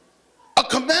 A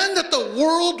command that the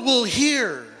world will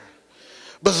hear.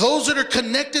 But those that are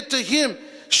connected to him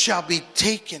shall be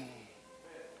taken.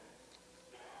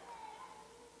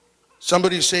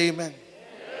 Somebody say amen.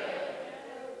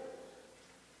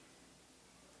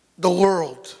 The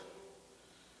world.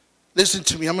 Listen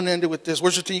to me. I'm going to end it with this.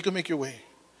 Worship team, you can make your way.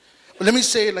 But let me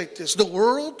say it like this. The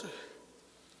world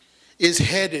is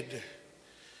headed,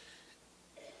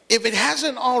 if it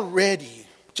hasn't already,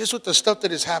 just with the stuff that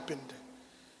has happened.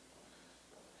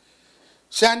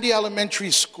 Sandy Elementary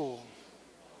School.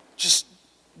 Just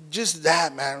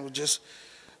that, man, would just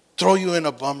throw you in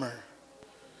a bummer.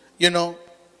 You know,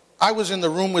 I was in the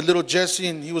room with little Jesse,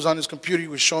 and he was on his computer. He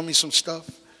was showing me some stuff.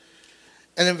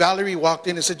 And then Valerie walked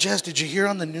in and said, Jess, did you hear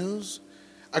on the news?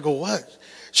 I go, what?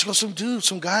 She goes,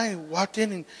 some guy walked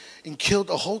in and killed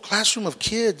a whole classroom of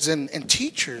kids and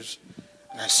teachers.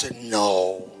 And I said,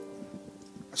 no.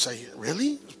 I said,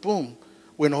 really? Boom.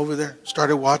 Went over there,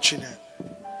 started watching it.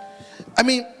 I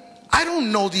mean, I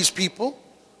don't know these people.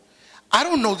 I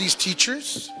don't know these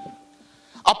teachers.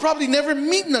 I'll probably never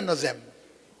meet none of them.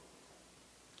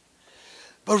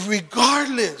 But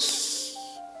regardless,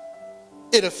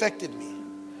 it affected me.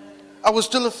 I was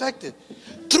still affected.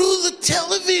 Through the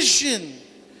television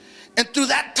and through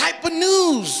that type of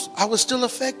news, I was still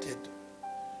affected.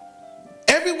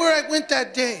 Everywhere I went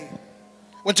that day,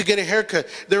 went to get a haircut,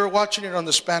 they were watching it on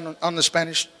the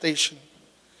Spanish station.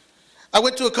 I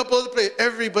went to a couple other places,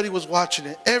 everybody was watching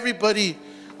it. Everybody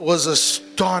was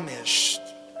astonished,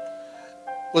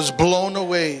 was blown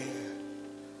away.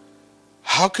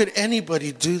 How could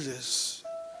anybody do this?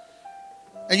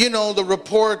 And you know, the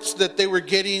reports that they were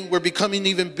getting were becoming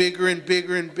even bigger and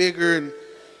bigger and bigger and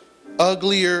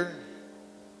uglier.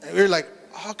 And we were like,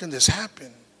 how can this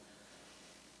happen?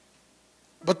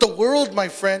 But the world, my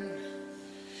friend,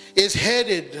 is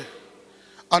headed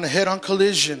on a head-on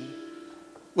collision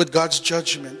with God's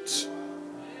judgment.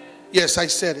 Yes, I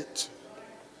said it.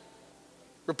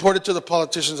 Report it to the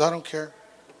politicians, I don't care.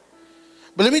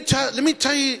 But let me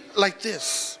tell you like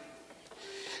this.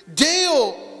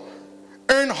 Dale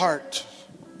Earnhardt,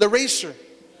 the racer. I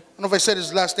don't know if I said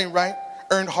his last name right.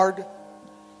 Earnhardt.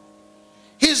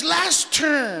 His last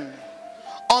turn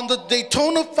on the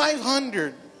Daytona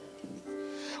 500,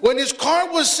 when his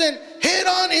car was sent head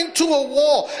on into a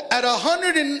wall at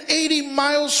 180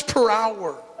 miles per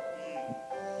hour.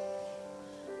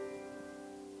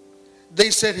 They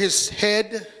said his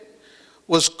head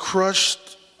was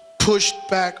crushed, pushed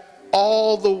back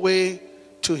all the way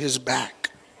to his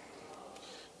back.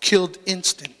 Killed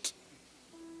instant.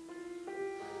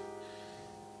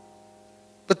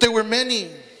 But there were many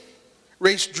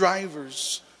race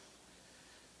drivers.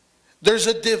 There's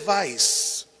a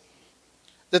device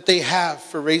that they have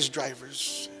for race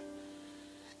drivers.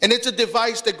 And it's a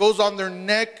device that goes on their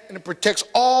neck, and it protects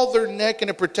all their neck,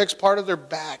 and it protects part of their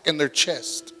back and their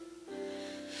chest.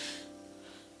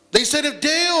 They said if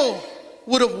Dale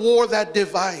would have wore that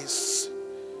device,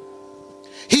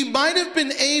 he might have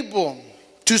been able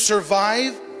to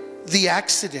survive the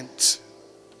accident.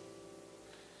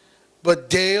 But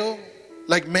Dale,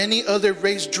 like many other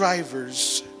race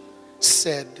drivers,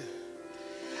 said,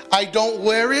 I don't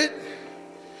wear it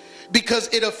because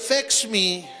it affects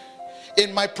me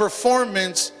in my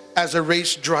performance as a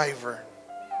race driver.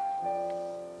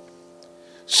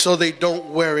 So they don't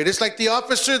wear it. It's like the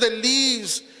officer that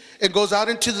leaves and goes out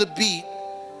into the beat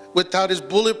without his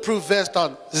bulletproof vest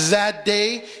on. That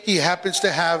day, he happens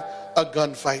to have a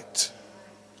gunfight.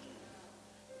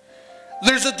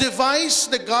 There's a device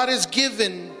that God has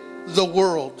given the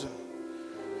world.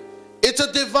 It's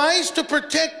a device to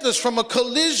protect us from a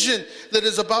collision that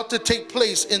is about to take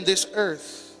place in this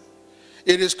earth.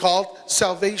 It is called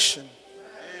salvation.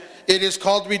 It is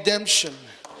called redemption.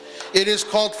 It is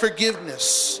called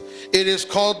forgiveness. It is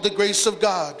called the grace of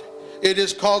God. It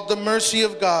is called the mercy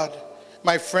of God.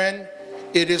 My friend,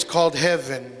 it is called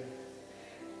heaven.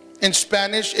 In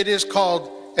Spanish, it is called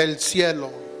el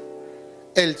cielo.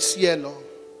 El cielo.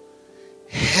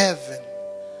 Heaven.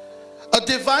 A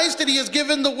device that he has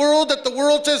given the world, that the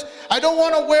world says, I don't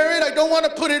want to wear it, I don't want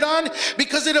to put it on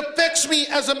because it affects me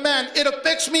as a man, it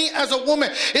affects me as a woman,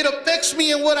 it affects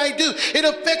me in what I do, it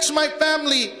affects my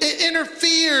family, it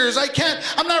interferes.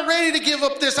 I'm not ready to give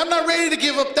up this, I'm not ready to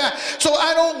give up that, so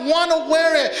I don't want to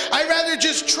wear it. I'd rather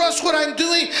just trust what I'm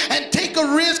doing and take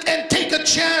a risk and take a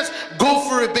chance. Go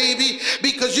for it, baby,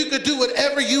 because you could do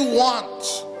whatever you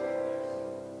want.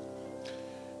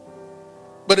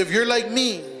 But if you're like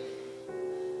me,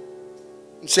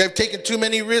 and say, I've taken too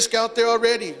many risks out there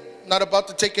already. Not about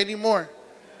to take any more.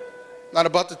 Not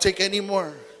about to take any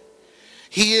more.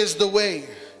 He is the way.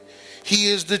 He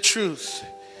is the truth.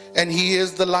 And he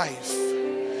is the life.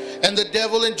 And the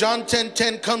devil in John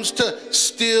 10:10 comes to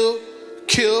steal,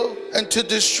 kill, and to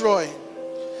destroy.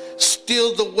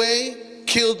 Steal the way,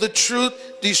 kill the truth,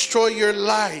 destroy your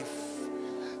life.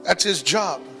 That's his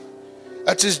job.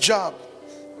 That's his job.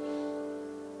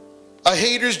 A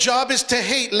hater's job is to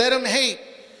hate. Let him hate.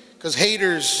 Because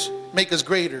haters make us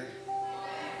greater.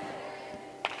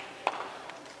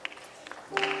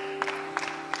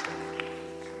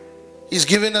 He's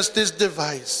given us this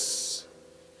device.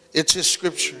 It's his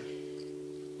scripture.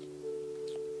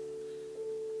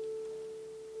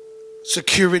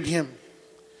 Secure in him.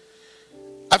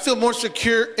 I feel more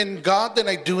secure in God than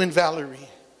I do in Valerie,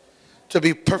 to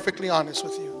be perfectly honest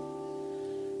with you.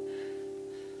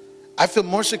 I feel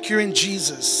more secure in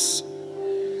Jesus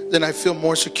than I feel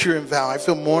more secure in Val. I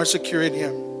feel more secure in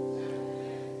him.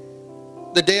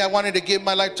 The day I wanted to give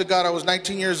my life to God, I was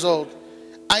 19 years old.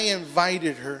 I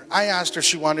invited her. I asked her if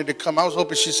she wanted to come. I was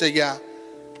hoping she'd say yeah.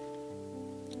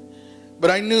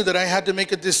 But I knew that I had to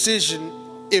make a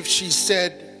decision if she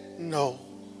said no.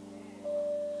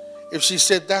 If she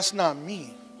said, that's not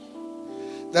me.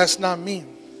 That's not me.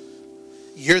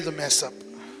 You're the mess up.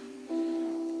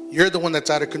 You're the one that's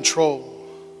out of control.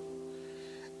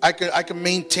 I can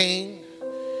maintain,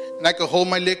 and I could hold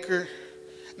my liquor,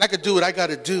 and I could do what I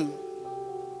got to do.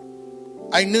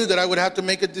 I knew that I would have to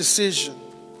make a decision.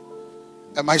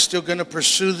 Am I still going to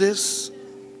pursue this?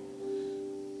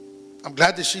 I'm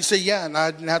glad that she said yeah, and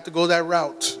I didn't have to go that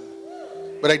route.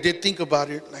 But I did think about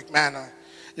it, like, man,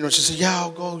 she said, yeah, I'll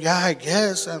go, yeah, I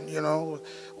guess.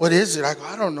 What is it? I go,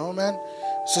 I don't know, man.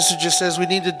 Sister just says we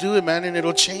need to do it, man, and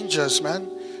it'll change us,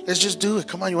 man. Let's just do it.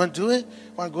 Come on, you want to do it?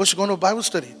 Want to go? She's going to a Bible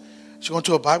study. She's going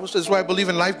to a Bible study. This is why I believe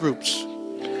in life groups.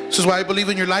 This is why I believe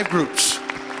in your life groups.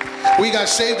 We got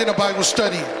saved in a Bible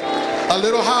study. A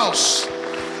little house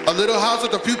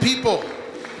with a few people.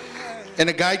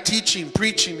 And a guy teaching,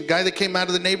 preaching. The guy that came out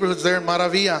of the neighborhoods there in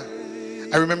Maravilla.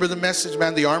 I remember the message,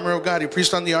 man, the armor of God. He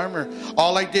preached on the armor.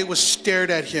 All I did was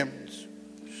stared at him.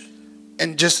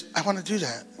 And just, I want to do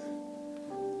that.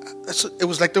 It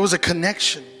was like there was a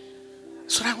connection.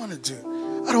 That's what I want to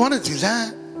do. I don't want to do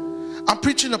that. I'm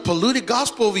preaching a polluted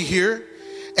gospel over here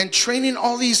and training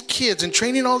all these kids and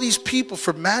training all these people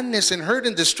for madness and hurt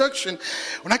and destruction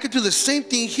when I could do the same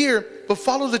thing here but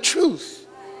follow the truth.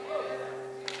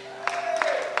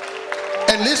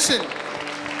 And listen,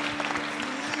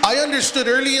 I understood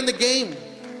early in the game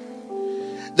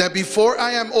that before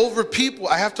I am over people,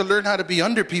 I have to learn how to be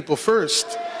under people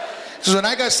first. So when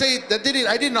I got saved, I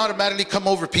didn't automatically come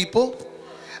over people.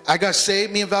 I got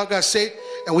saved, me and Val got saved,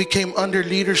 and we came under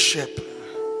leadership.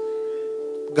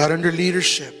 Got under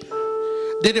leadership.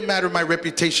 Didn't matter my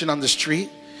reputation on the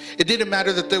street. It didn't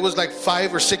matter that there was like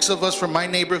 5 or 6 of us from my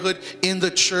neighborhood in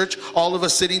the church, all of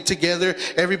us sitting together,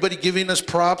 everybody giving us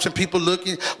props and people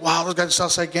looking, wow, those guys the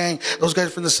Southside gang, those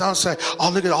guys from the Southside, oh,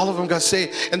 look at all of them got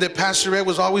saved. And then Pastor Ed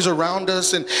was always around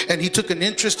us and he took an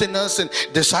interest in us and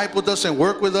discipled us and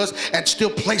worked with us and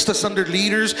still placed us under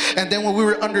leaders. And then when we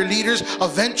were under leaders,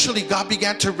 eventually God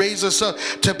began to raise us up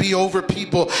to be over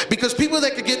people, because people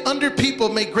that could get under people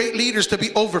make great leaders to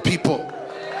be over people.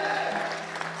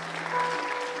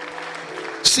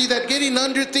 See, that getting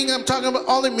under thing I'm talking about,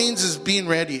 all it means is being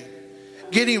ready.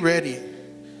 Getting ready.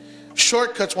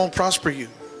 Shortcuts won't prosper you.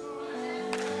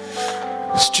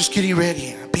 It's just getting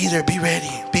ready. Be there, be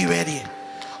ready, be ready.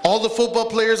 All the football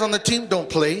players on the team don't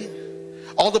play.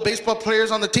 All the baseball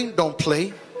players on the team don't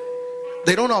play.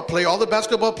 They don't all play. All the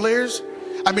basketball players,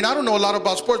 I mean, I don't know a lot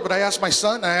about sports, but I asked my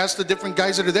son, I asked the different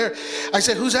guys that are there. I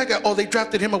said, who's that guy? Oh, they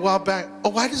drafted him a while back. Oh,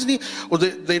 why doesn't he? Well,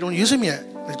 they don't use him yet.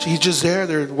 He's just there.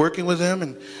 They're working with him,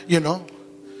 and you know.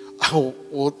 Oh,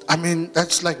 well, I mean,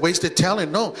 that's like wasted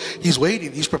talent. No, he's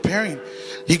waiting. He's preparing.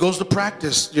 He goes to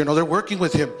practice. You know, they're working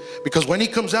with him. Because when he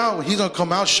comes out, he's going to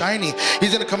come out shiny.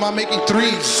 He's going to come out making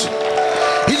threes.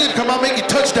 He's going to come out making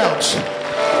touchdowns.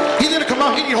 He's going to come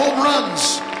out hitting home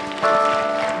runs.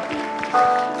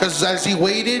 Because as he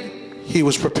waited, he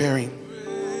was preparing.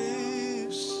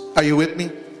 Are you with me?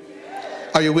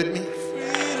 Are you with me?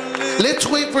 Let's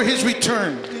wait for his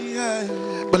return.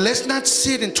 But let's not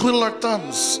sit and twiddle our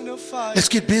thumbs. Let's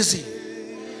get busy.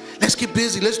 Let's get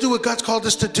busy. Let's do what God's called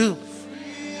us to do.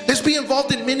 Let's be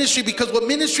involved in ministry, because what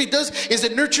ministry does is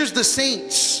it nurtures the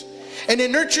saints. And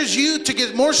it nurtures you to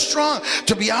get more strong,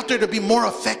 to be out there, to be more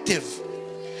effective.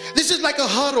 This is like a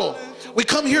huddle. We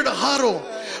come here to huddle.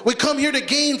 We come here to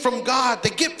gain from God, to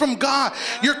get from God.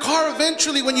 Your car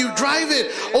eventually, when you drive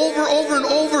it over and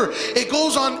over, it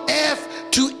goes on F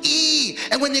to E.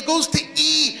 And when it goes to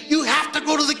E, you have to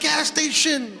go to the gas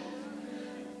station.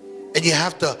 And you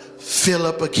have to fill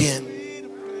up again.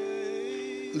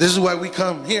 This is why we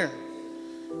come here.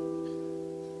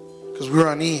 Because we're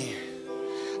on E.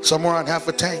 Some are on half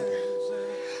a tank.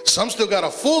 Some still got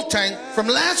a full tank from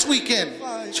last weekend.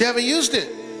 So you haven't used it.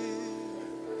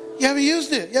 You haven't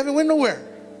used it. You haven't went nowhere.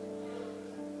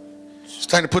 It's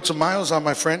time to put some miles on,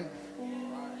 my friend.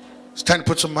 It's time to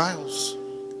put some miles.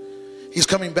 He's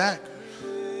coming back.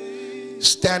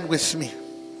 Stand with me.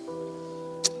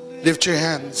 Lift your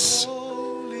hands.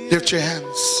 Lift your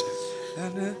hands.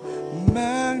 And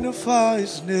magnify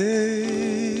his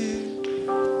name.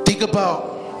 Think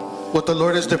about what the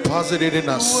Lord has deposited in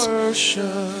us. Worship.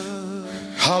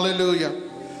 Hallelujah.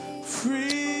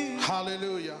 Free.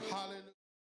 Hallelujah. Hallelujah.